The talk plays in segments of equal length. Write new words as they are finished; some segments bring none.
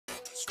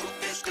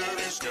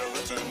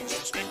skeletons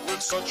speak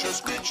with such a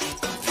screech.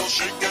 You'll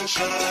shake and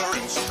shudder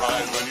in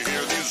surprise when you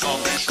hear these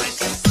zombies shriek.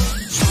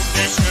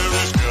 Spooky,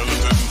 scary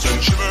skeletons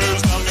and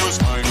shivers down your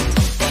spine.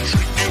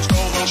 Shrieking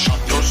skulls will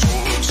shock your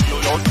soul and seal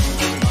your doom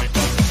tonight.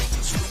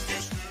 Spooky,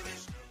 scary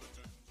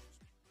skeletons.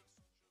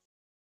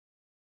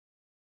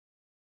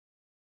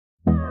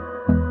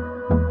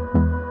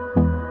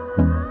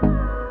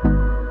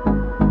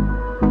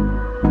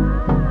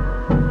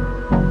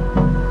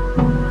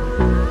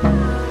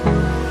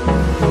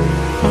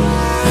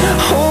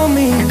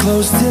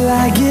 Close till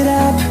I get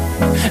up.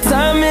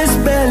 Time is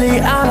barely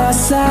on our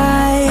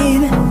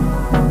side.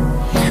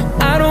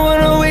 I don't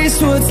wanna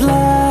waste what's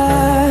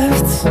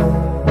left.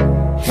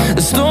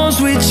 The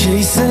storms we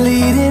chase are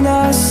leading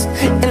us,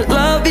 and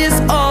love is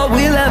all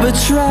we'll ever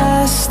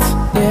trust.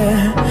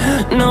 Yeah,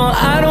 no,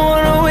 I don't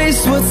wanna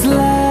waste what's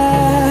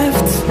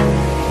left.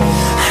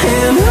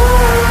 And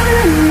on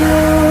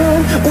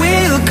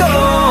we'll go,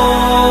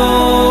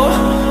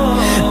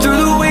 through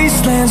the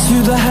wastelands,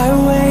 through the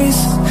highways,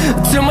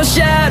 till my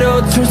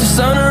shadow turns to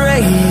sun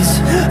rays.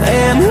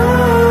 And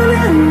on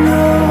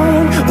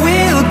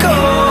we'll go,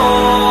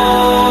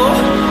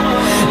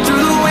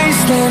 through the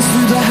wastelands,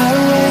 through the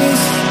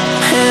highways,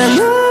 and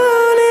on we'll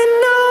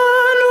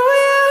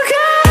go.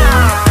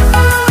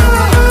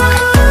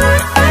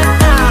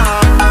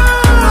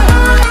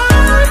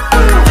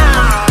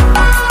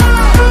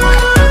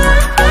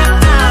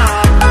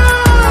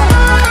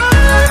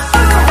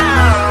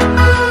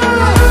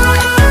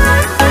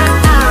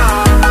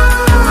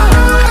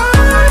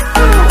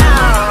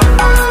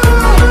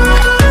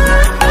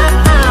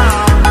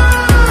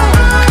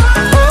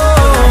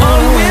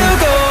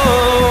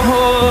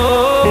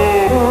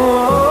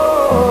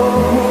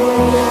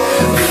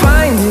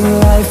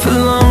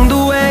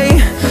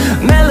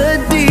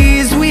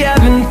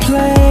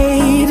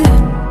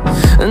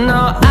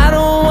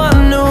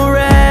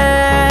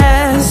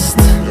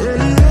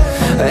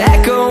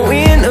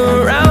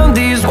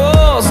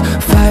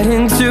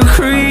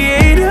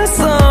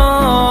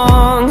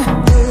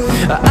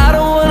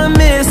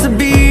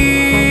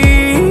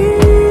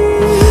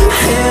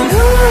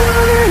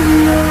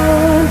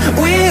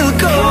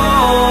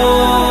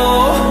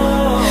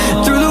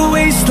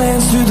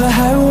 Through the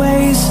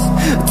highways,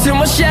 till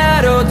my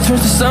shadow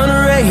turns to sun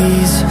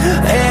rays.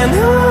 And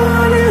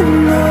on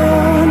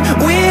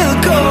we'll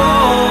go,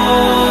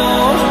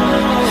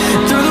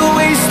 through the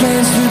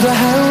wastelands, through the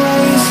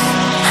highways,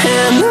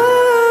 and on.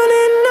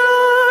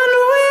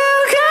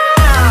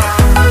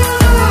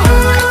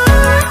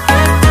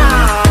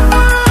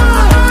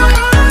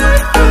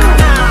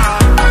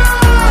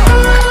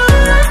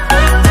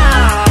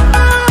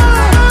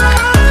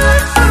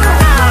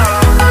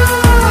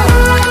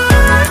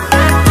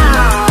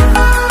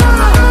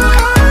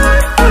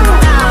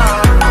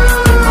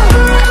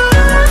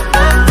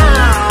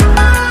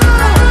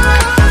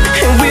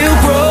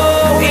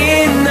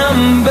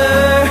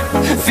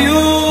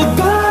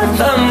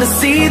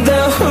 See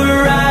the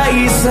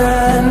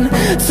horizon,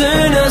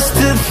 turn us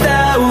to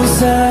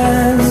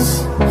thousands,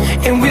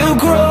 and we'll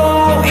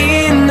grow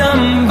in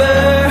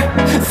number,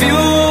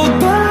 fueled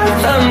by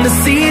them. To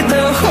see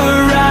the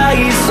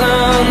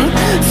horizon,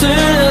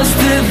 turn us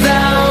to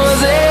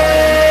thousands,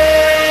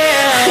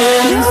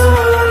 and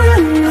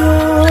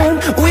on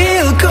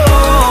we'll go,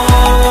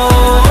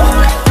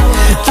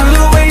 through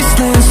the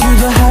wastelands, through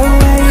the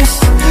highways,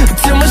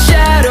 till my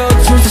shadow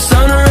turns to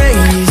sun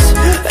rays.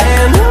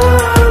 And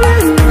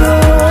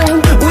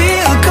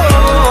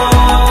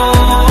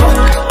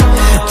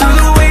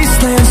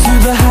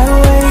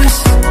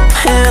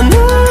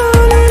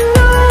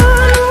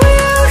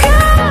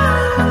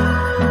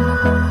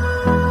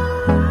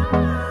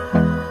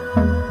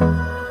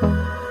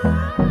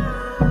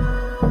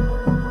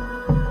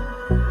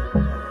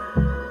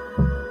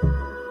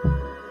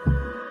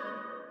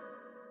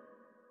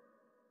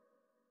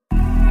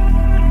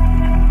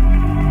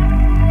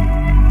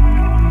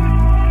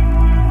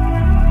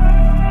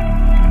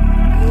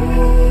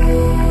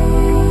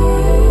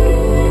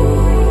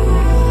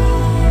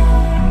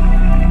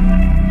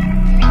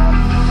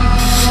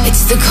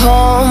the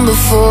calm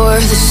before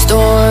the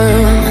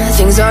storm.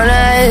 Things aren't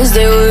as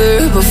they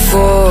were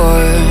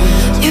before.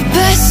 You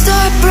best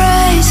start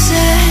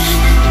bracing.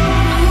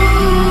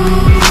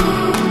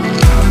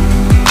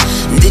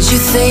 Did you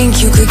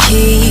think you could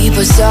keep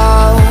us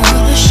out?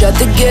 Shut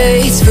the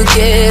gates,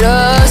 forget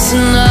us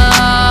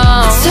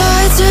now. The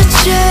tides are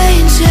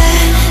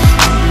changing.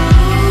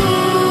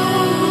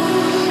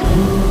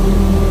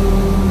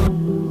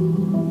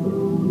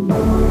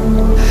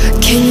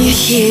 Can you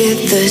hear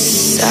the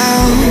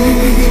sound?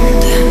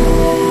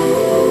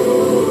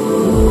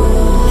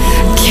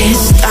 Can't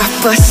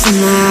stop us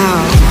now.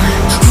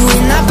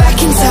 We're not back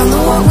in town,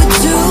 know what we're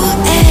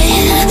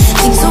doing.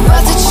 Things are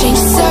about to change,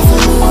 it's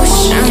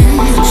evolution.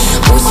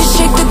 Voices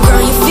shake the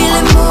ground, you feel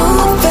it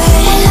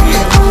moving.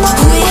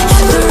 We're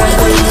the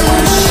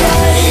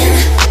revolution.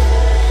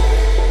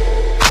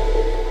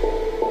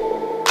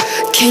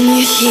 Can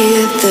you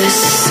hear the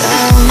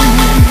sound?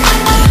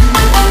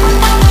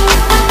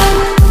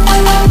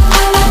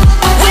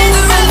 We're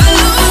the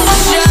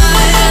revolution.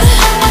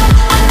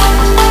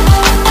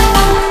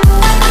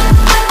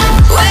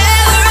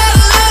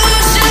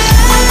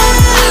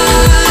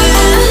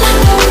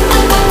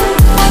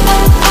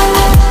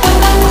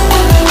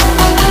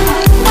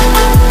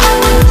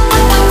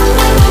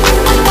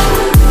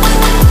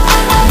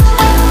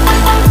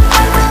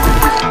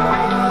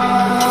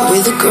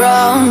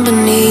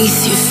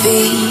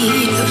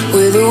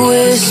 with a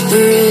whisper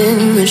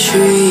in the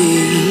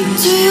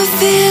trees. Do you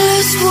feel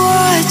us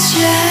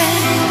watching?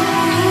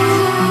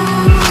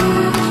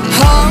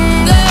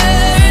 Hunger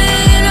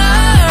in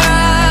our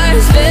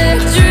eyes,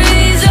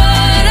 victories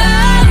on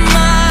our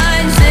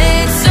minds.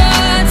 It's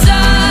our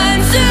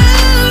time to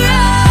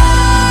rise.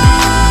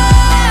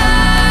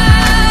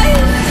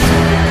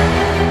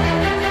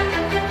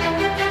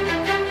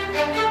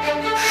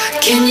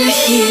 Can you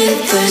hear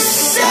the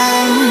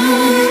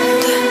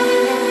sound?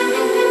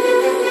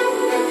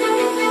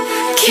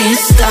 Can't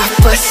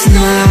stop us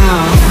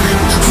now.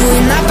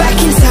 We're not back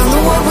in town,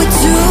 know what we're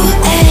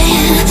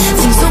doing.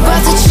 Things are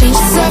about to change,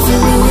 it's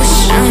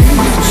evolution.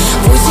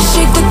 Voices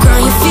shake the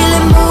ground, you feel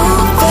it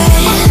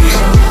moving.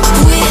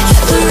 We're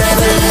the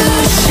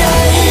revolution.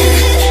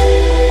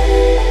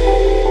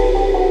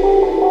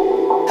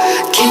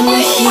 Can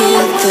you hear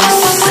the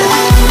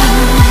sound?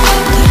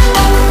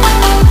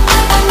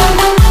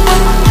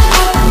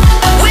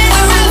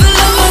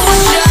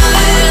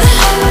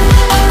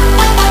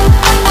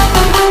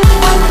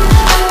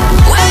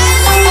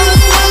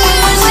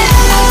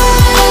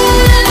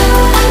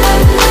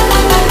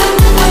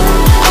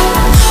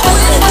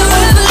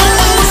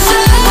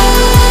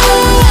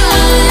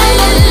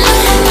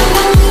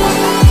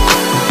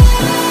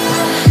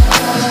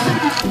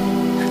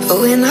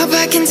 We're not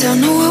back in town,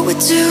 know what we're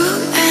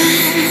doing.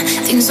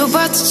 Things are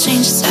about to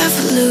change, it's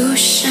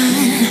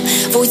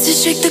evolution.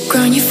 Voices shake the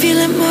ground, you feel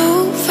it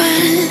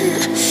moving.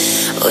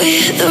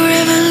 We're the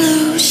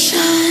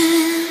revolution.